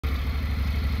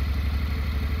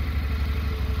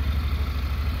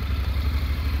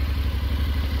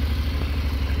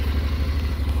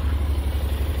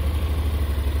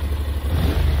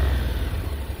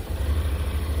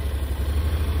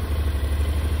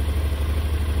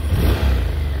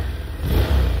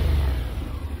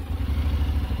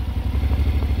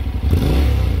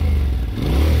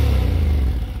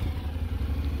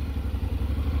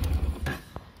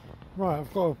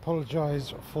I've got to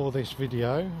apologise for this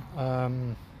video.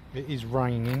 It is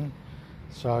raining,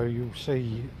 so you'll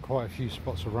see quite a few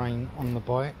spots of rain on the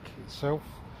bike itself,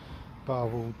 but I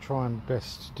will try and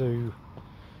best do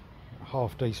a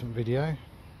half decent video.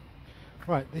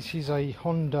 Right, this is a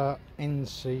Honda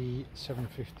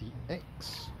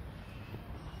NC750X,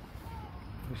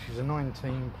 which is a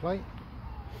 19 plate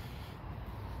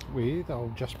with,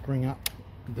 I'll just bring up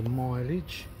the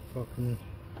mileage if I can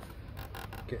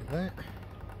get that,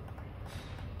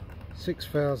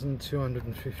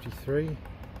 6,253,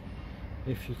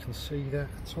 if you can see that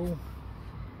at all.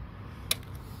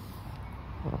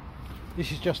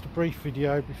 This is just a brief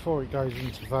video before it goes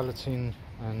into valeting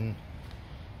and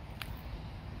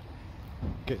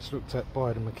gets looked at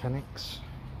by the mechanics,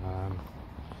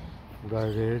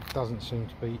 although there doesn't seem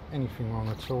to be anything wrong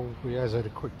at all. We has had a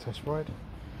quick test ride.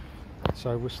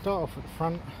 So we'll start off at the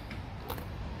front.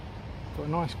 Got a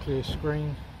nice clear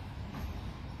screen,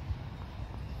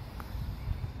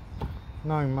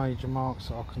 no major marks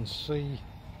that I can see.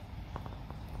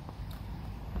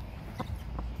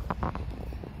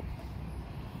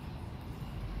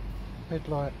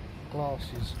 Headlight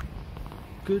glass is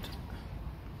good,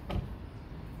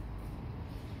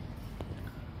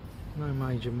 no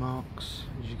major marks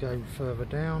as you go further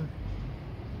down.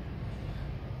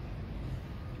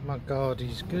 Mud guard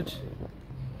is good.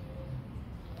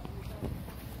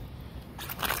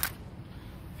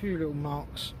 A few little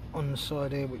marks on the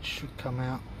side here which should come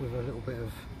out with a little bit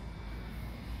of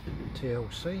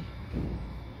TLC.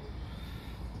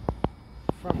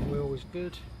 Front wheel is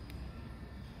good,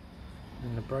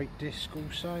 and the brake disc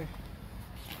also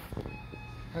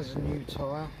has a new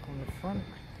tyre on the front.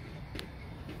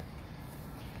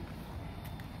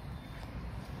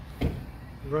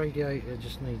 The radiator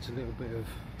just needs a little bit of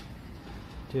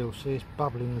TLC. It's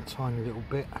bubbling a tiny little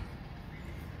bit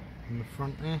on the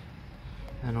front there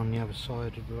and on the other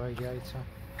side of the radiator.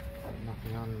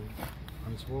 Nothing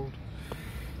untoward.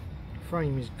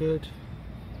 Frame is good.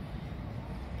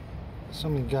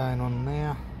 Something going on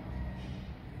there.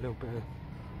 A little bit of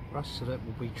rust, so that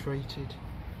will be treated.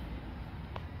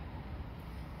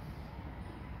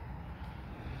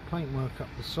 Paintwork up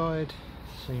the side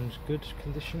seems good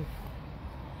condition.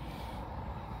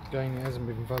 Again, it hasn't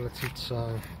been valeted,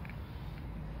 so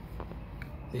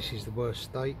this is the worst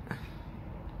state.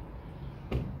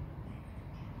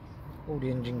 All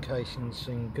the engine casings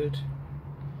seem good.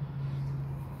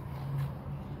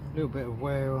 A little bit of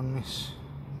wear on this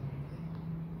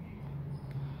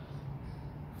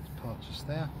part just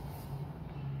there.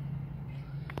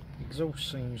 Exhaust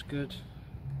seems good.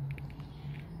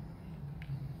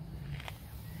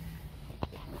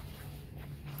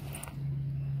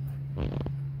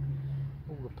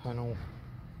 Panel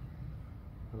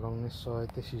along this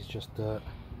side, this is just dirt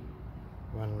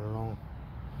running along,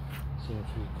 seems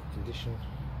to be good condition.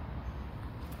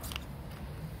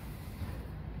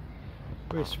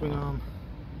 Rear swing arm,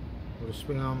 or the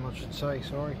swing arm I should say,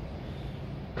 sorry,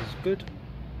 is good,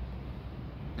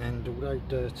 and although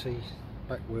dirty,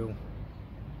 back wheel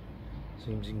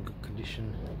seems in good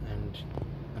condition, and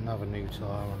another new tyre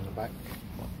on the back.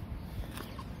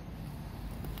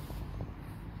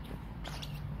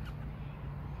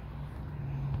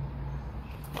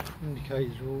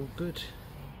 Indicators are all good.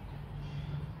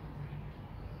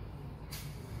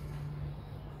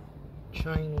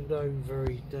 Chain, although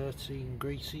very dirty and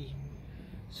greasy,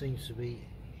 seems to be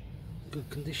good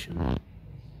condition.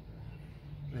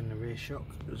 And the rear shock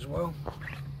as well.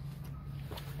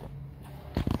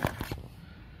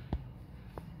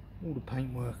 All the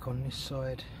paintwork on this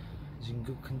side is in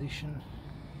good condition,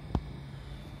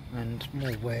 and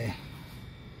more where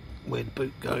the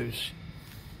boot goes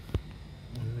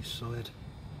on this side,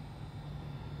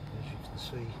 as you can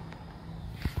see.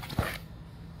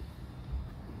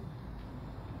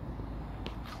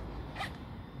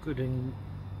 Good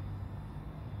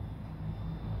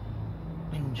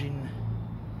engine.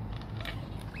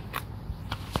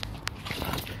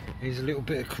 There's a little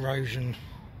bit of corrosion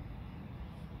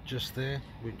just there,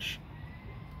 which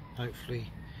hopefully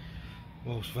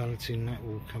whilst valeting that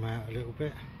will come out a little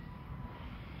bit,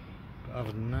 but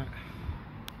other than that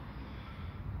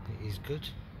it is good.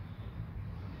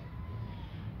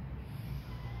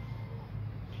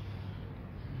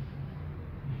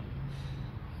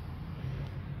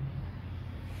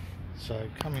 So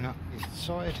coming up this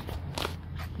side,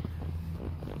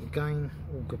 again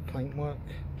all good paintwork.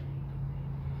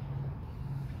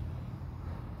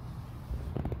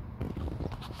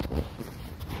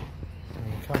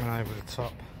 And coming over the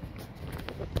top,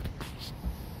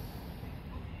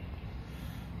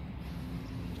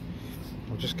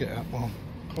 I'll just get out my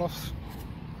cloth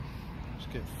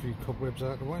get a few cobwebs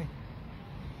out of the way.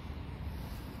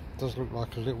 Does look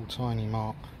like a little tiny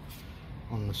mark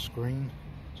on the screen,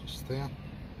 just there.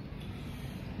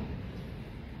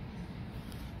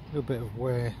 A little bit of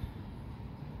wear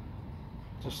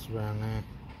just around there.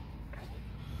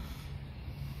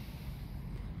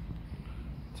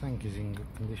 Tank is in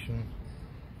good condition.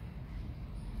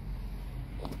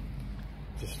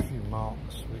 Just a few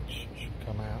marks which should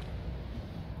come out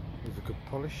with a good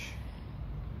polish.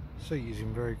 Seat is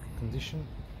in very good condition.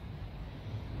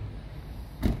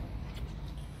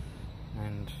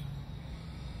 And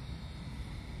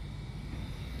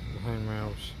the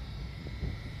handrails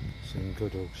seem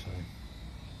good also.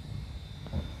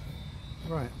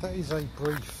 Right, that is a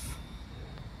brief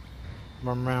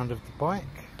run round of the bike.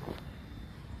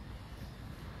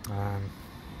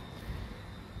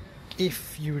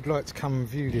 If you would like to come and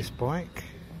view this bike,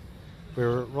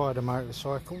 we're at Ryder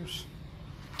Motorcycles.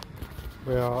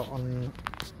 We are on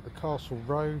the Castle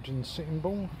Road in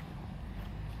Sittingbourne.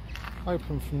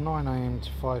 Open from 9 AM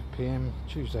to 5 PM,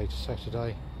 Tuesday to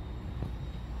Saturday.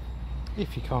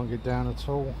 If you can't get down at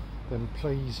all, then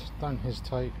please don't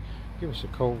hesitate, give us a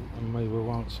call and we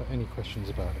will answer any questions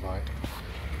about the bike.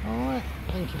 Alright,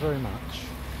 thank you very much.